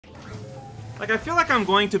Like, I feel like I'm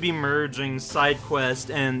going to be merging side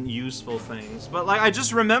quest and useful things, but like, I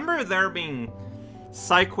just remember there being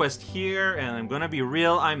side quest here, and I'm gonna be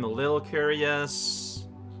real, I'm a little curious.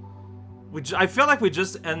 I feel like we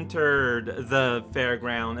just entered the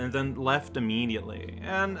fairground and then left immediately.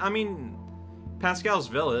 And I mean, Pascal's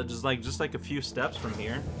village is like just like a few steps from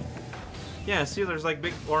here. Yeah, see, there's like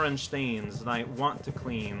big orange stains that I want to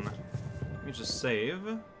clean. Let me just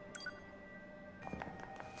save.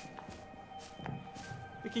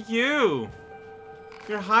 Look at you!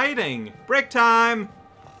 You're hiding! Break time!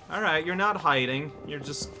 Alright, you're not hiding. You're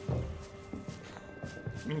just...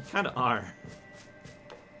 I mean, you kinda are.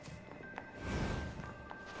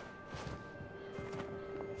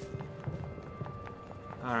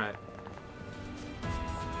 Alright.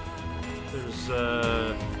 There's,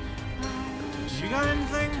 You got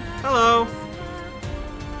anything? Hello!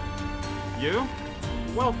 You?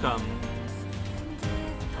 Welcome.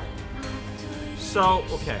 So,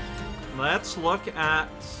 okay. Let's look at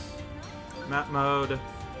map mode.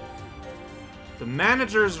 The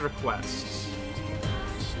manager's requests.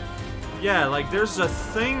 Yeah, like there's a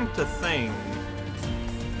thing to thing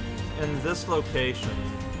in this location.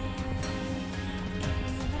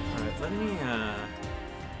 Alright, let me,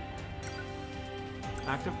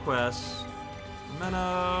 active quests.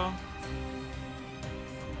 Menno.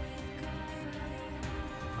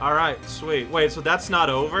 Alright, sweet. Wait, so that's not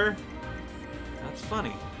over? That's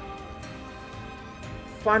funny.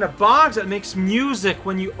 Find a box that makes music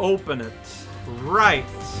when you open it. Right.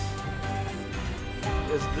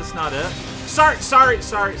 Is this not it? Sorry.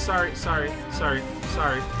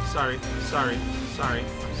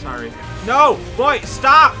 No! Boy,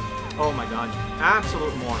 stop! Oh my god, you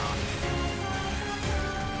absolute moron.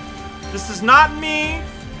 This is not me!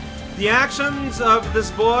 The actions of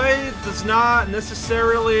this boy does not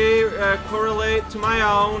necessarily correlate to my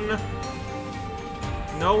own.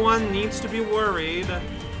 No one needs to be worried.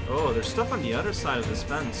 Oh, there's stuff on the other side of this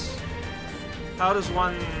fence. How does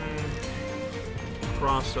one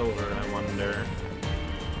cross over, I wonder?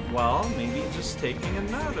 Well, maybe just taking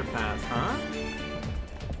another path, huh?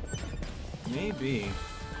 Maybe.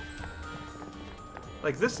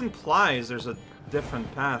 Like, this implies there's a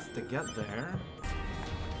different path to get there.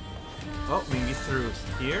 Oh, maybe through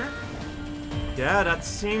here? Yeah, that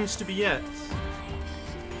seems to be it.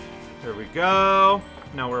 There we go.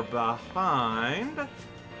 Now we're behind.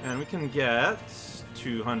 And we can get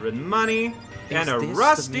 200 money and a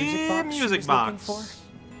rusty music box.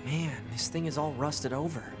 Man, this thing is all rusted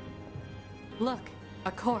over. Look,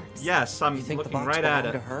 a corpse. Yes, I'm you think looking the box right at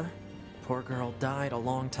it. To her? Poor girl died a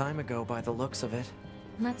long time ago by the looks of it.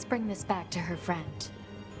 Let's bring this back to her friend.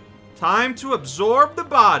 Time to absorb the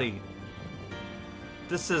body.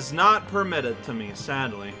 This is not permitted to me,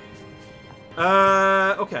 sadly.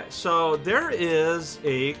 Okay, so there is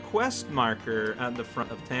a quest marker at the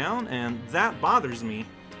front of town, and that bothers me.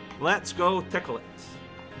 Let's go tickle it.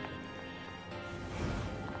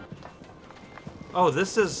 Oh,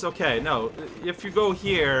 this is... okay, no. If you go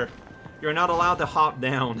here, you're not allowed to hop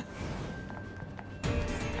down.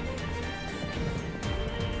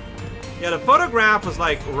 Yeah, the photograph was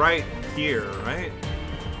like right here, right?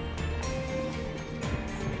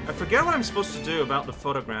 I forget what I'm supposed to do about the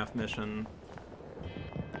photograph mission.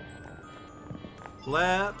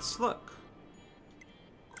 Let's look.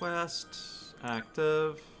 Quest,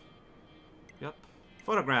 active. Yep.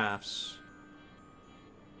 Photographs.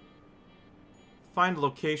 Find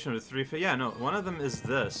location of the 3... yeah, no, one of them is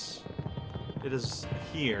this. It is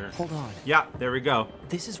here. Hold on. Yeah, there we go.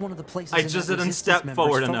 This is one of the places I just didn't step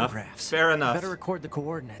forward enough. Fair enough. Better record the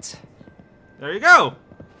coordinates. There you go.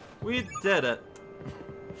 We did it.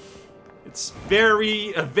 It's a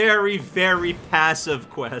very, very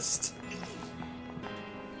passive quest.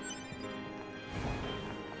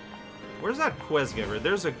 Where's that quest giver?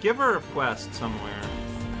 There's a giver of quest somewhere.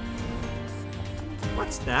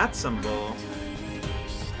 What's that symbol?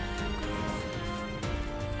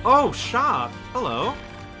 Oh, shop. Hello.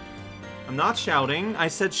 I'm not shouting. I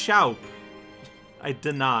said shout. I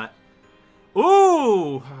did not.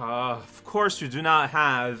 Ooh! Of course you do not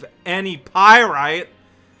have any pyrite.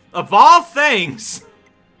 Of all things!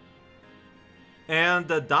 And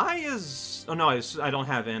the dye is... oh no, I don't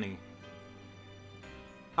have any.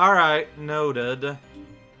 Alright, noted.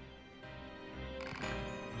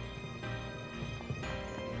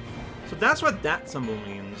 So that's what that symbol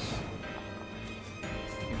means.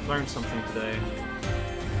 I've learned something today.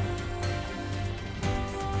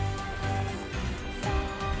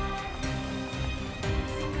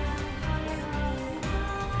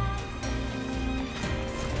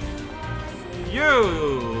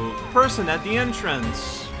 You! Person at the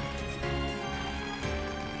entrance.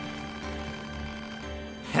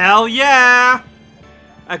 Hell yeah!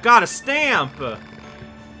 I got a stamp!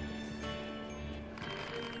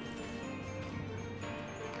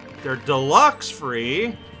 They're deluxe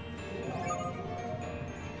free.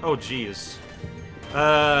 Oh, jeez.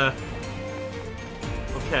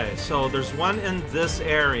 Okay, so there's one in this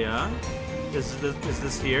area. Is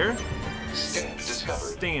this here? Stamp discovered.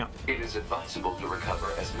 Stamp. It is advisable to recover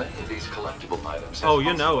as many of these collectible items as Oh,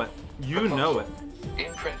 you possible. know it. You know it.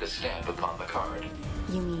 Imprint the stamp upon the card.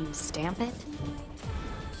 You mean stamp it?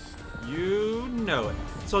 You know it.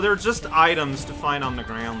 So they're just items to find on the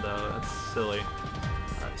ground, though. That's silly.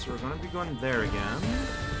 Alright, so we're gonna be going there again.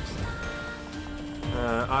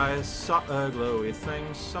 I saw a glowy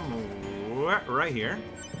thing somewhere. Right here.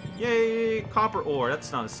 Yay! Copper ore.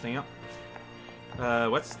 That's not a stamp.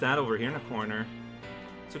 What's that over here in the corner?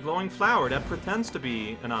 It's a glowing flower that pretends to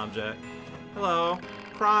be an object. Hello.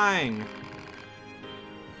 Crying.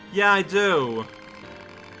 Yeah, I do.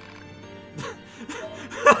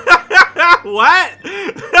 What?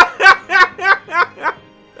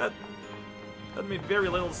 that made very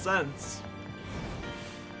little sense.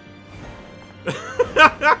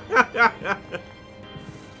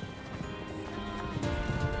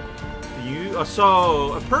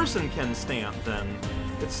 So a person can stamp then.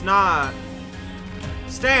 It's not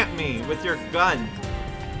stamp me with your gun.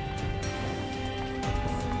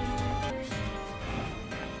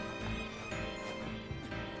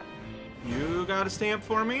 You got a stamp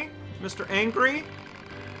for me, Mr. Angry?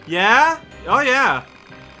 Yeah? Oh yeah.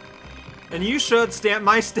 And you should stamp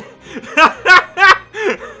my stamp.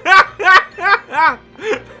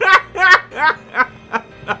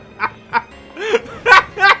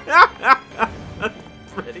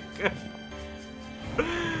 Pretty good.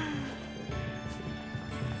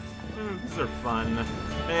 These are fun.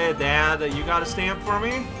 Hey, Dad, you got a stamp for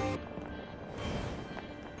me?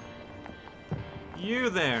 You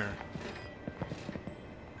there.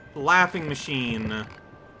 Laughing machine.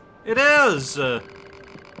 It is!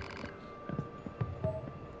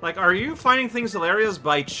 Like, are you finding things hilarious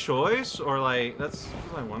by choice? Or, like, that's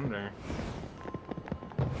what I wonder.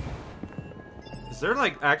 Is there,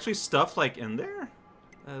 like, actually stuff, like, in there?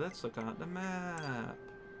 Let's look at the map.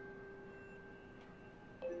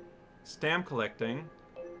 Stamp collecting.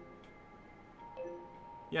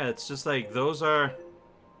 Yeah, it's just like, those are...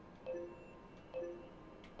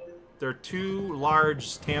 There are two large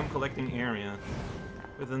stamp collecting area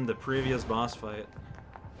within the previous boss fight.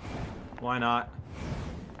 Why not?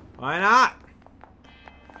 Why not?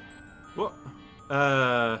 What?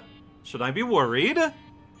 Should I be worried?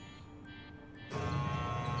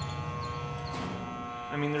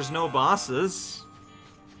 I mean, there's no bosses.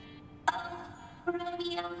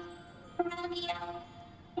 Romeo, Romeo,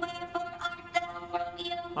 wherefore art thou,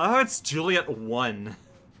 Romeo? Oh, it's Juliet 1.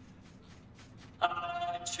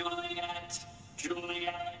 Juliet,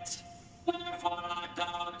 Juliet, wherefore art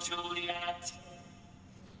thou, Juliet?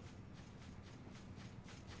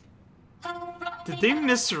 Did they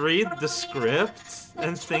misread the script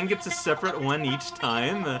and think it's a separate one each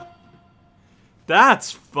time?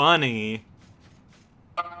 That's funny.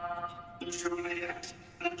 Juliet,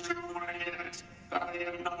 Juliet, I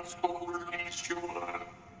am not overly sure.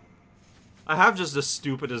 I have just the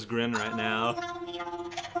stupidest grin right now.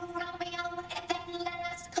 Romeo, Romeo, then let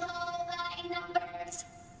us call thy numbers.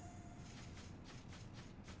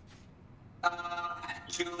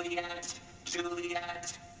 Juliet,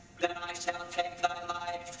 Juliet, then I shall take thy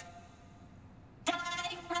life.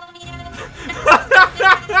 Die, Romeo!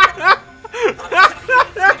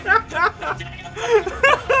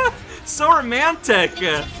 So romantic!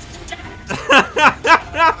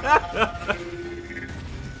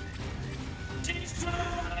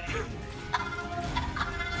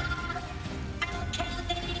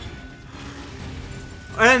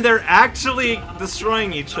 And they're actually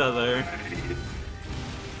destroying each other.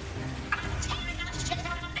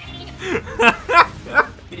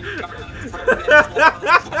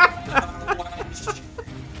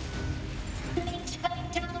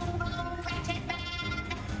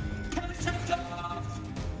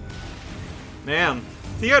 Man,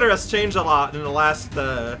 theater has changed a lot in the last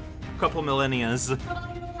couple millennia. Romeos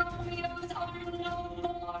are no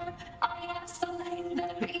more. I have slain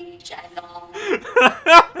them each and all.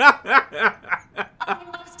 I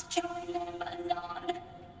must join them anon.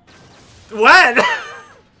 What?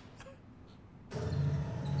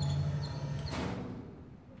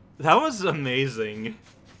 That was amazing.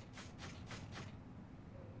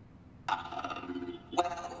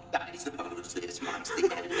 Well, I suppose this marks the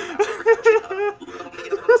end of our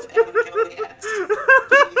Romeos and Juliets.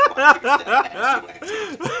 Please watch your step as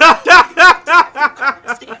you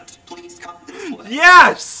exit. Stand, please come this way.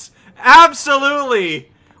 Yes!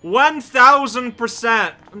 Really?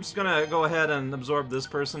 1000%. I'm just gonna go ahead and absorb this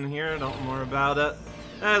person here. Don't worry about it.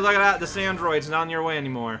 Hey, look at that. This android's not in your way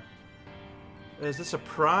anymore. Is this a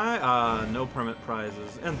prize? No permit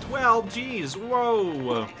prizes. And 12 G's.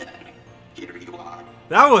 Whoa. Here you are.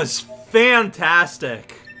 That was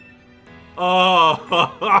fantastic.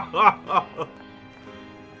 Oh.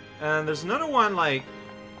 And there's another one, like,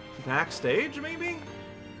 backstage, maybe?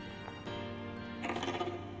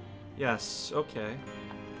 Yes, okay.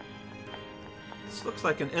 This looks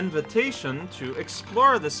like an invitation to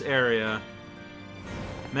explore this area.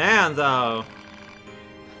 Man, though.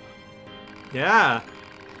 Yeah.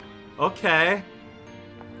 Okay.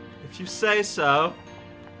 If you say so.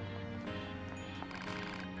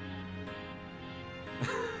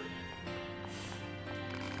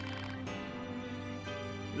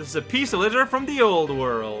 This is a piece of literature from the old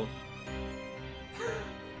world.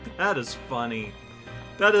 That is funny.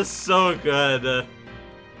 That is so good.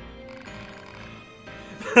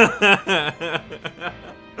 I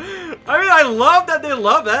mean, I love that they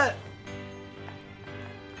love it.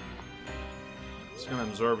 Just gonna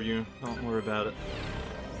absorb you. Don't worry about it.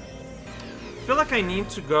 I feel like I need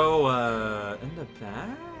to go in the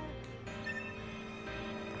back,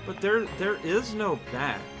 but there is no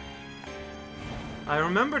back. I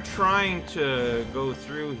remember trying to go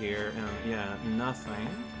through here, and yeah, nothing.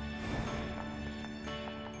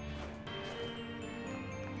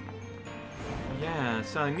 Yeah,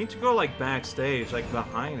 so I need to go like backstage, like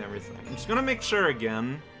behind everything. I'm just gonna make sure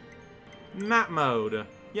again. Map mode.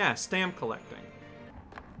 Yeah, stamp collecting.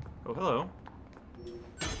 Oh, hello.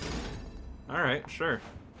 Alright, sure.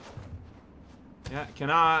 Yeah,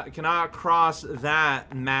 cannot cross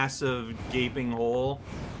that massive gaping hole.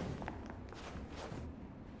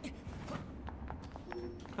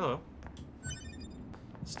 Hello.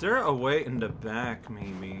 Is there a way in the back,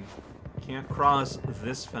 maybe? Can't cross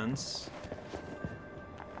this fence.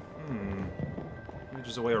 Maybe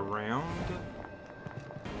there's a way around?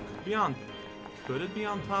 Could it be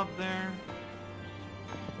on top there?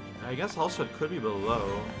 I guess also it could be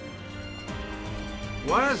below.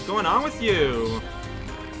 What is going on with you?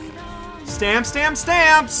 Stamps, stamps,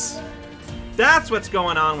 stamps! That's what's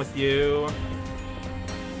going on with you.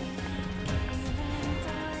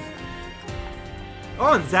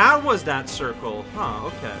 Oh, and that was that circle. Huh,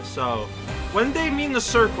 okay. So, when they mean the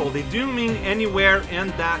circle, they do mean anywhere in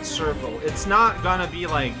that circle. It's not gonna be,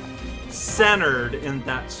 like, centered in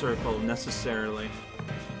that circle, necessarily.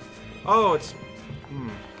 Oh, it's...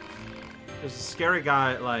 There's a scary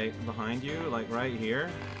guy, like, behind you, like, right here.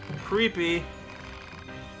 Creepy.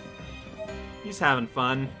 He's having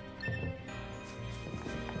fun.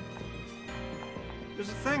 There's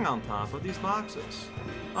a thing on top of these boxes.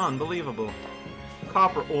 Unbelievable.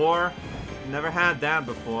 Copper ore. Never had that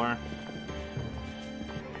before.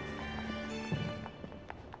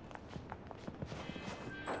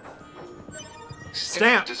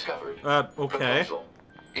 Stamp! Discovered. Okay. Proposal.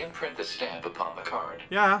 Imprint the stamp upon the card.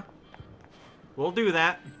 Yeah. We'll do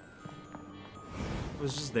that. It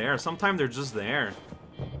was just there. Sometimes they're just there.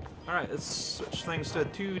 Alright, let's switch things to a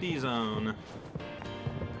 2D zone.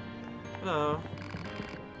 Hello.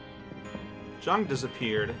 Junk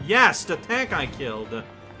disappeared. Yes, the tank I killed.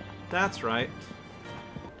 That's right.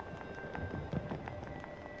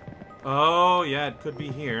 Oh, yeah, it could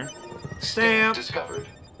be here. Stamp! Discovered.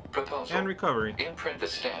 Proposal. And recovery. Imprint the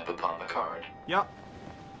stamp upon the card. Yep.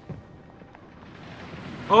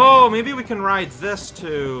 Oh, maybe we can ride this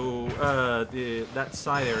to that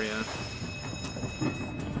side area.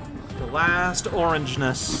 The last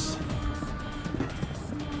orangeness.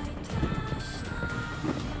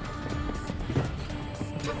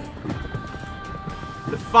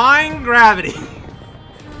 Defying gravity.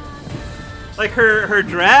 Like her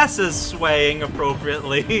dress is swaying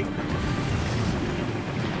appropriately.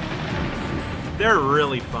 They're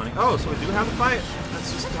really funny. Oh, so we do have a fight.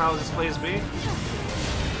 That's just how this plays be.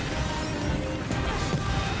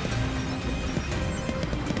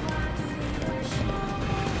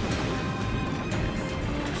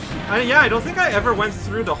 Yeah, I don't think I ever went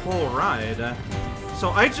through the whole ride. So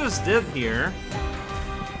I just did here.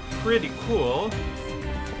 Pretty cool.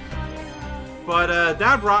 But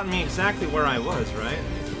that brought me exactly where I was, right?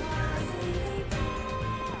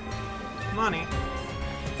 Money.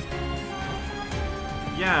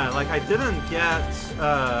 Yeah, like I didn't get,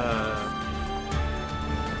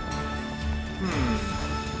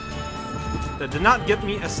 That did not get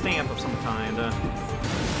me a stamp of some kind.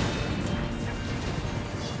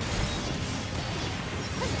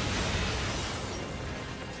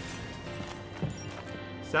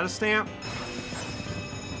 Is that a stamp?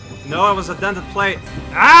 No, it was a dented plate.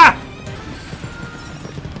 Ah!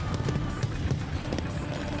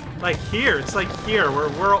 Like here, it's like here,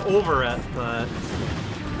 we're over it, but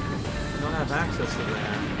we don't have access to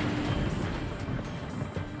that.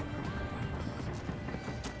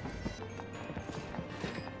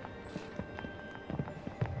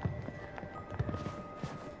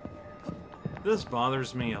 This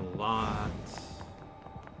bothers me a lot.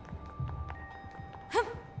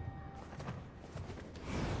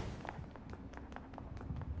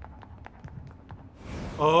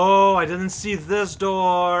 Oh, I didn't see this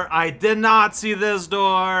door. I did not see this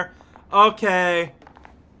door. Okay.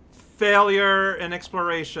 Failure in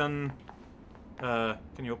exploration. Can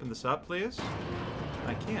you open this up, please?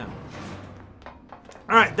 I can.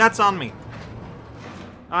 Alright, that's on me.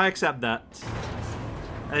 I accept that.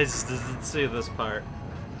 I just didn't see this part.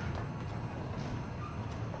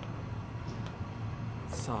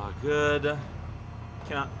 It's all good.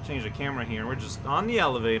 Cannot change the camera here. We're just on the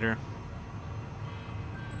elevator.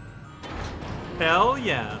 Hell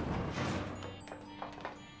yeah.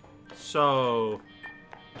 So,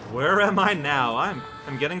 where am I now?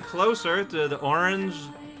 I'm getting closer to the orange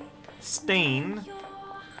stain.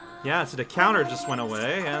 Yeah, so the counter just went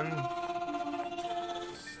away, and...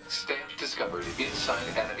 Stamp discovered inside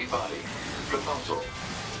enemy body. Proposal.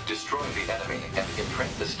 Destroy the enemy and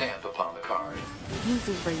imprint the stamp upon the card.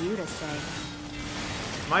 Easy for you to say.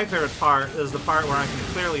 My favorite part is the part where I can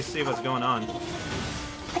clearly see what's going on.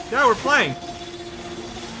 Yeah, we're playing!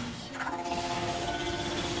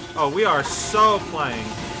 Oh, we are so playing.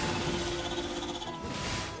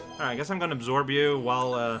 Alright, I guess I'm gonna absorb you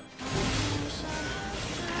while,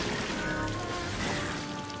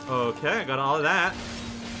 Okay, I got all of that.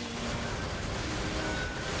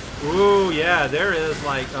 Ooh, yeah, there is,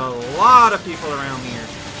 like, a lot of people around here.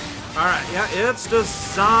 Alright, yeah, it's the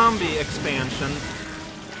zombie expansion.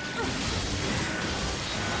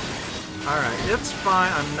 Alright, it's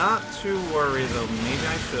fine. I'm not too worried, though. Maybe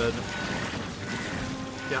I should.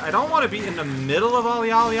 Yeah, I don't want to be in the middle of all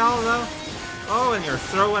y'all, though. Oh, and you're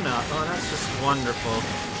throwing up. Oh, that's just wonderful.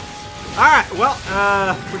 Alright, well,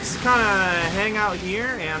 we're just kind of hang out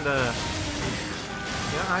here, and,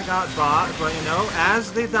 yeah, I got bought, but, you know,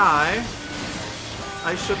 as they die,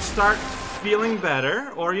 I should start feeling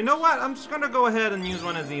better. Or, you know what? I'm just gonna go ahead and use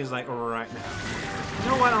one of these, like, right now. You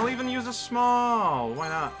know what? I'll even use a small. Why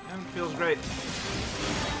not? It feels great.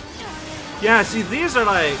 Yeah, see, these are,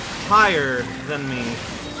 like, higher than me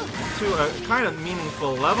to a kind of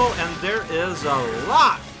meaningful level, and there is a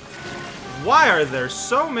lot. Why are there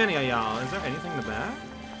so many of y'all? Is there anything in the back?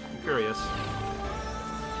 I'm curious.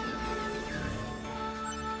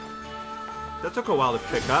 That took a while to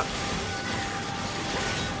pick up.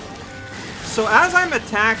 So as I'm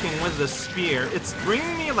attacking with the spear, it's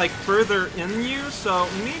bringing me, like, further in you, so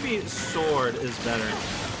maybe sword is better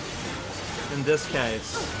in this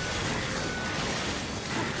case.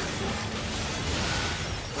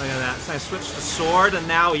 Look at that. So I switched to sword, and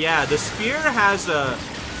now, yeah, the spear has a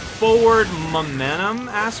forward momentum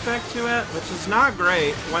aspect to it, which is not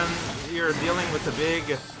great when you're dealing with a big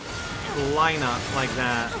lineup like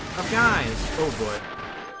that of guys. Oh boy.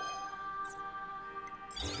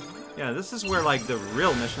 Yeah, this is where, like, the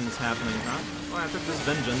real mission is happening, huh? Oh, I took this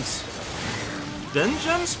vengeance.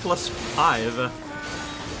 Vengeance plus 5.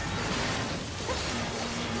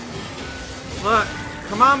 Look,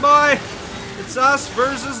 come on, boy! It's us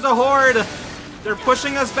versus the Horde! They're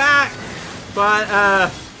pushing us back! But,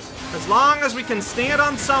 as long as we can stand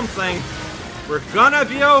on something, we're gonna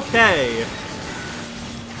be okay.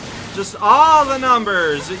 Just all the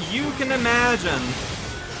numbers you can imagine.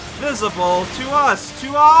 Visible to us,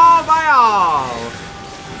 to all by all.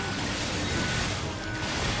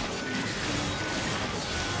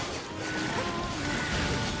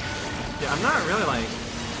 Yeah, I'm not really, like,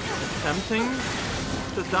 attempting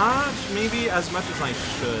to dodge, maybe as much as I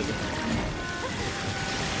should.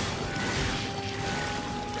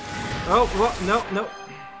 Oh, well, no, no.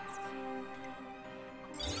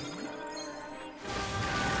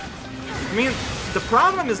 I mean, the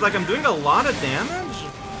problem is, like, I'm doing a lot of damage,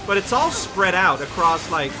 but it's all spread out across,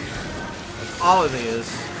 like, all of these.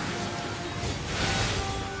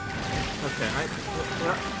 Okay,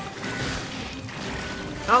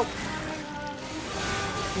 help!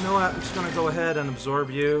 You know what? I'm just gonna go ahead and absorb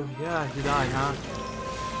you. Yeah, you died, huh?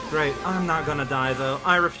 Great. I'm not gonna die, though.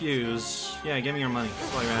 I refuse. Yeah, give me your money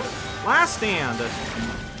while you're at it. Last stand!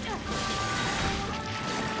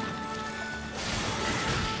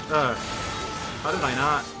 How did I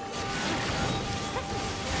not?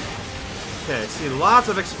 Okay, see, lots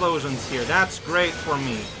of explosions here. That's great for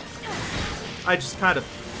me. I just kind of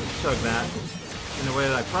took that in a way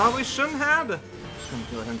that I probably shouldn't have. Just gonna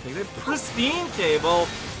go ahead and take the pristine cable.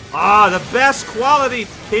 Ah, the best quality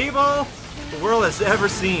cable the world has ever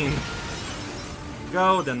seen.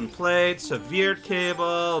 Golden plate, severed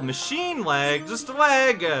cable, machine leg, just a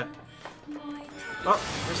leg. Oh,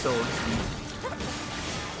 there's still one.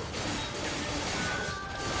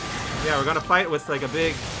 Yeah, we're gonna fight with like a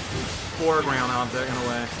big foreground object in a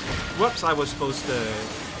way. Whoops, I was supposed to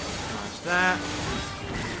watch that.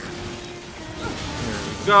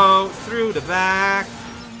 There we go, through the back.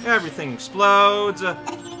 Everything explodes.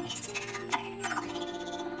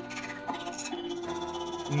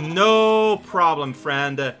 No problem,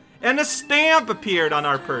 friend. And a stamp appeared on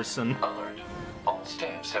our person. Alert. All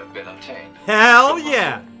stamps have been obtained. Hell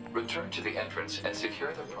yeah! Return to the entrance and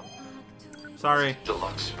secure the Sorry.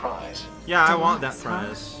 deluxe prize. Yeah, I want that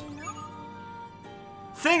prize.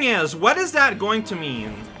 Thing is, what is that going to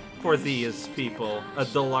mean for these people? A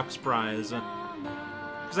deluxe prize?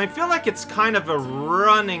 Because I feel like it's kind of a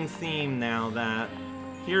running theme now that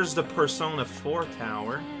here's the Persona 4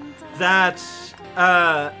 tower. That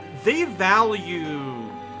they value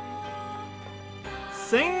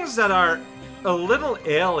things that are a little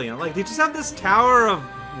alien. Like, they just have this tower of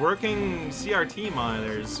working CRT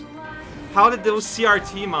monitors. How did those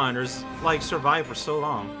CRT monitors, like, survive for so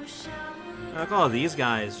long? Like, oh, these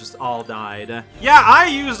guys just all died. Yeah, I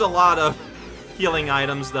used a lot of healing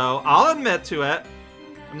items, though. I'll admit to it.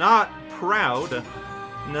 I'm not proud,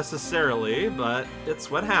 necessarily, but it's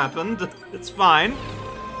what happened. It's fine.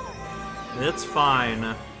 It's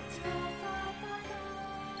fine.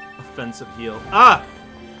 Offensive heal. Ah!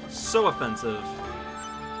 So offensive.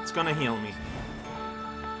 It's gonna heal me.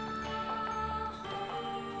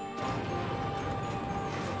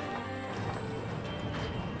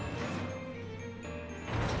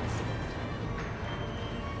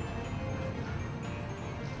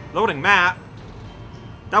 Loading map.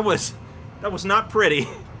 That was not pretty.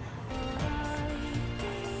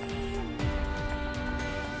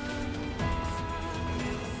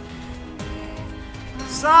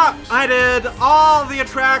 Sup? I did all the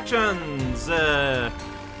attractions.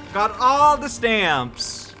 Got all the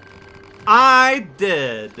stamps. I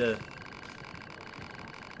did.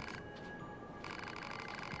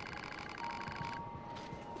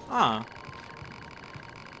 Huh.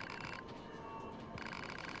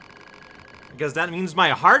 I guess that means my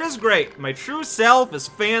heart is great. My true self is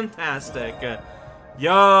fantastic.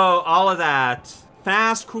 Yo, all of that.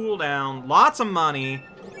 Fast cooldown, lots of money,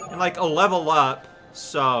 and like a level up.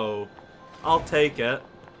 So, I'll take it.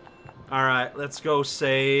 Alright, let's go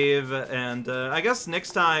save. And I guess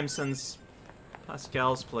next time, since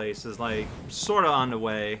Pascal's place is like sort of on the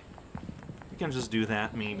way, we can just do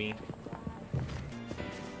that maybe.